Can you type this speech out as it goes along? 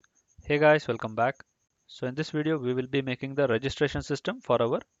Hey guys, welcome back. So in this video, we will be making the registration system for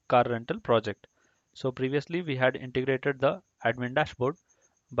our car rental project. So previously we had integrated the admin dashboard,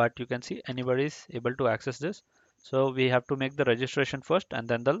 but you can see anybody is able to access this. So we have to make the registration first and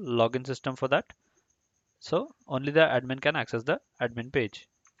then the login system for that. So only the admin can access the admin page.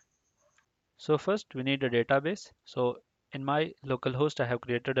 So first we need a database. So in my local host, I have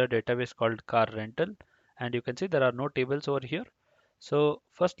created a database called car rental, and you can see there are no tables over here. So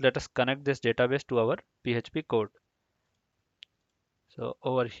first let us connect this database to our PHP code. So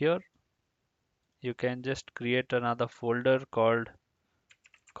over here, you can just create another folder called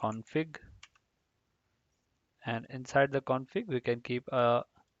config, and inside the config, we can keep a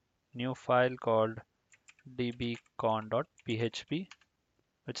new file called dbcon.php,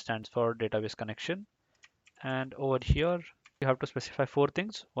 which stands for database connection. And over here, you have to specify four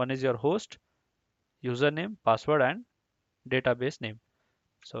things. One is your host, username, password, and database name.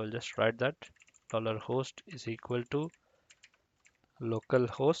 So I'll just write that $host is equal to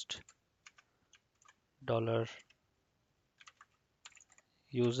localhost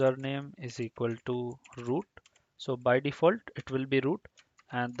 $username is equal to root. So by default it will be root,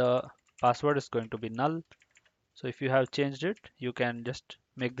 and the password is going to be null. So if you have changed it, you can just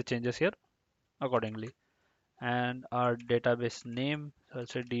make the changes here accordingly. And our database name, so I'll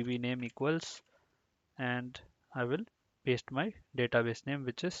say db name equals, and I will paste my database name,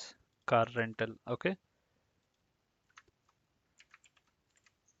 which is car rental. Okay,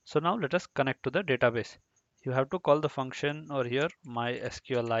 so now let us connect to the database. You have to call the function over here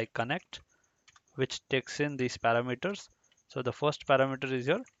MySQL connect, which takes in these parameters. So the first parameter is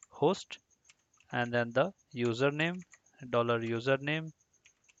your host, and then the username, $username,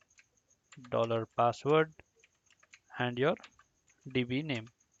 $password, and your DB name.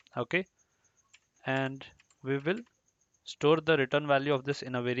 Okay, and we will store the return value of this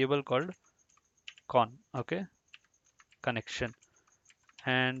in a variable called con. Okay, connection.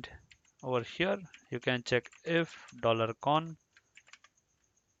 And over here, you can check if $con,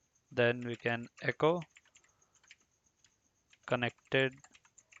 then we can echo connected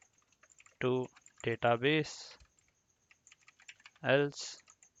to database, else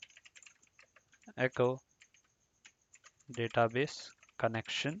echo database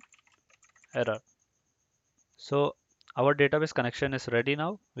connection error. So our database connection is ready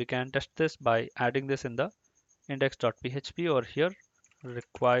now. We can test this by adding this in the index.php over here,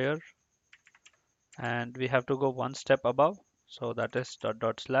 require, and we have to go one step above. So that is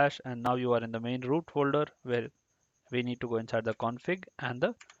dot slash, and now you are in the main root folder where we need to go inside the config and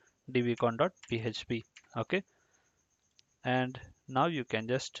the dbcon.php. Okay, and now you can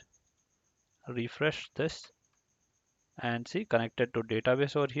just refresh this and see connected to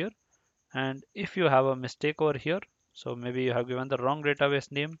database over here. And if you have a mistake over here, so maybe you have given the wrong database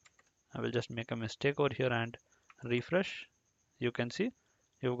name, I will just make a mistake over here and refresh. You can see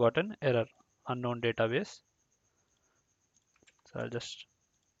you've got an error, unknown database. So I'll just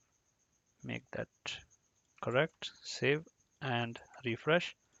make that correct, save and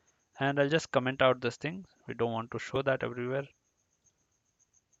refresh. And I'll just comment out this thing. We don't want to show that everywhere.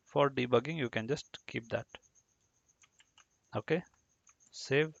 For debugging, you can just keep that. Okay,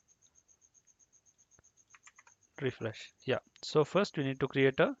 save, refresh. Yeah, so first we need to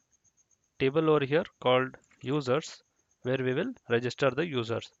create a table over here called users, where we will register the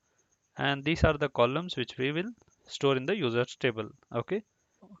users. And these are the columns which we will store in the users table. Okay,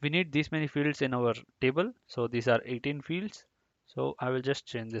 we need these many fields in our table, so these are 18 fields. So I will just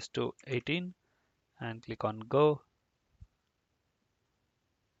change this to 18 and click on go.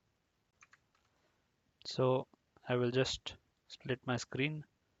 So I will just split my screen.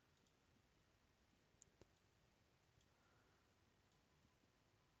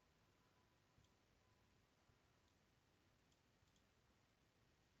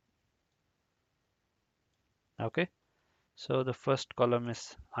 Okay, so the first column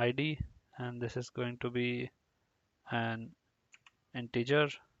is ID, and this is going to be an integer,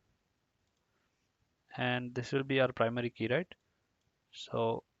 and this will be our primary key, right?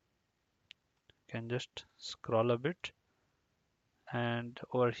 So you can just scroll a bit, and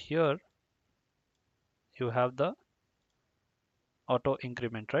over here you have the auto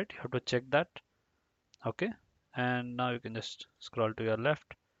increment, right? You have to check that. Okay, and now you can just scroll to your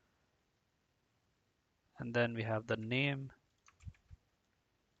left, and then we have the name,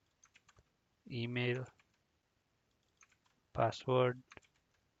 email, password,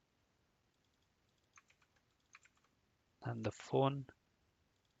 and the phone,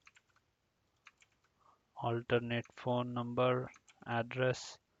 alternate phone number,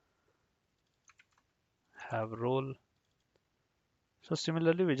 address, have role, So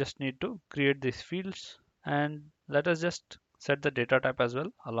similarly, we just need to create these fields, and let us just set the data type as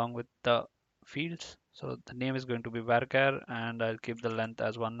well along with the fields. So the name is going to be varchar, and I'll keep the length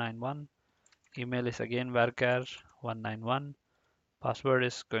as 191. Email is again varchar 191. Password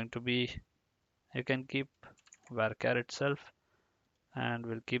is going to be, you can keep varchar itself, and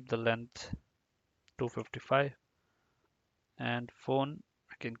we'll keep the length 255. And phone,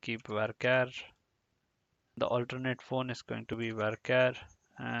 I can keep varchar. The alternate phone is going to be varchar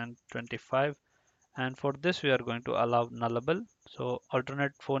and 25. And for this, we are going to allow nullable. So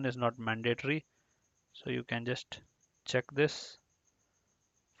alternate phone is not mandatory. So you can just check this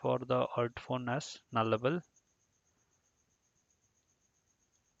for the alt phone as nullable.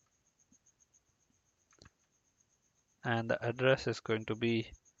 And the address is going to be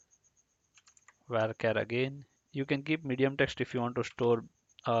varchar again. You can keep medium text if you want to store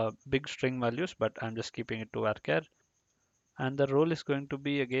big string values, but I'm just keeping it to varchar. And the role is going to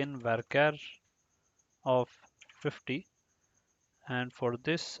be again varchar of 50. And for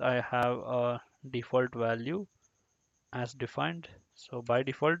this, I have a default value as defined. So by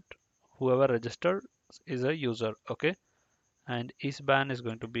default, whoever registered is a user. Okay. And isBan is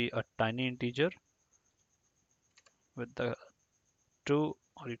going to be a tiny integer with the 2,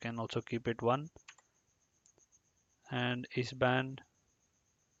 or you can also keep it 1. And isBan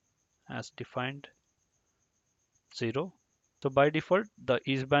as defined 0. So by default, the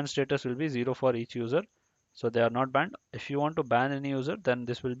isBan status will be 0 for each user. So they are not banned. If you want to ban any user, then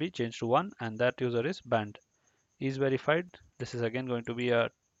this will be changed to 1, and that user is banned. Is verified. This is again going to be a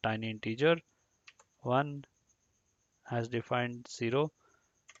tiny integer 1 as defined 0.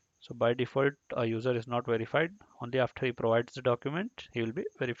 So by default, a user is not verified. Only after he provides the document, he will be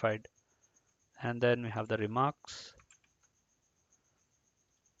verified. And then we have the remarks.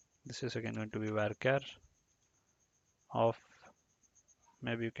 This is again going to be varchar of,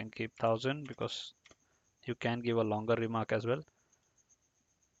 maybe you can keep 1000 because you can give a longer remark as well.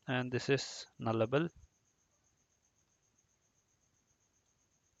 And this is nullable.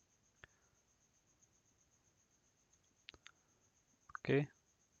 Okay.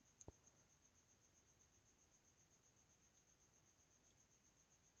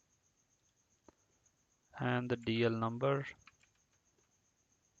 And the DL number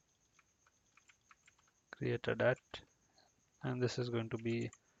created at, and this is going to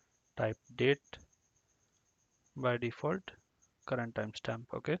be type date by default, current timestamp.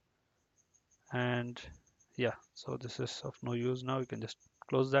 Okay. And yeah, so this is of no use now. You can just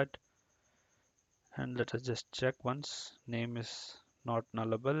close that. And let us just check once. Name is not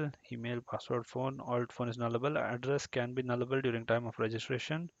nullable. Email, password, phone, alt phone is nullable. Address can be nullable during time of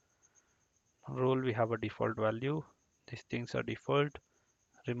registration. Role, we have a default value. These things are default.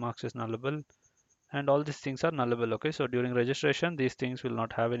 Remarks is nullable. And all these things are nullable. Okay, so during registration, these things will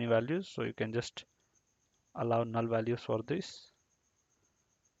not have any values. So you can just allow null values for this.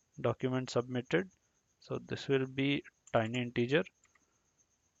 Document submitted. So this will be tiny integer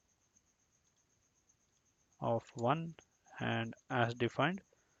of 1 and as defined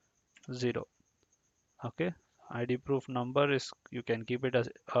 0. Okay, ID proof number is, you can keep it as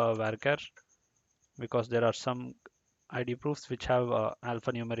varchar because there are some ID proofs which have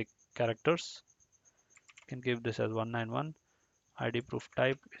alphanumeric characters. You can give this as 191. ID proof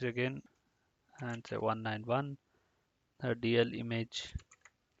type is again, and say 191. The DL image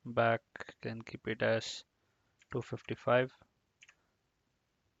back, can keep it as 255.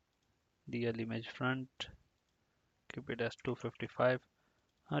 DL image front, keep it as 255.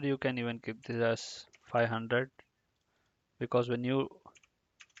 Or you can even keep this as 500, because when you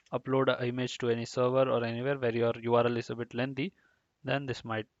upload an image to any server or anywhere where your URL is a bit lengthy, then this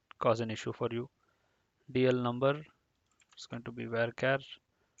might cause an issue for you. DL number is going to be varchar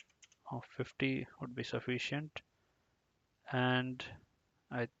of 50 would be sufficient. And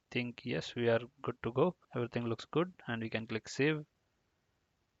I think yes, we are good to go. Everything looks good and we can click save.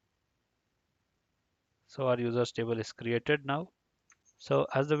 So our users table is created now. So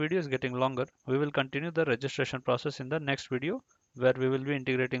as the video is getting longer, we will continue the registration process in the next video, where we will be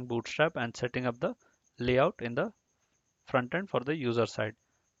integrating Bootstrap and setting up the layout in the front end for the user side.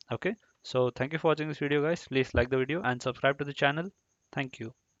 Okay, so thank you for watching this video, guys. Please like the video and subscribe to the channel. Thank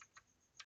you.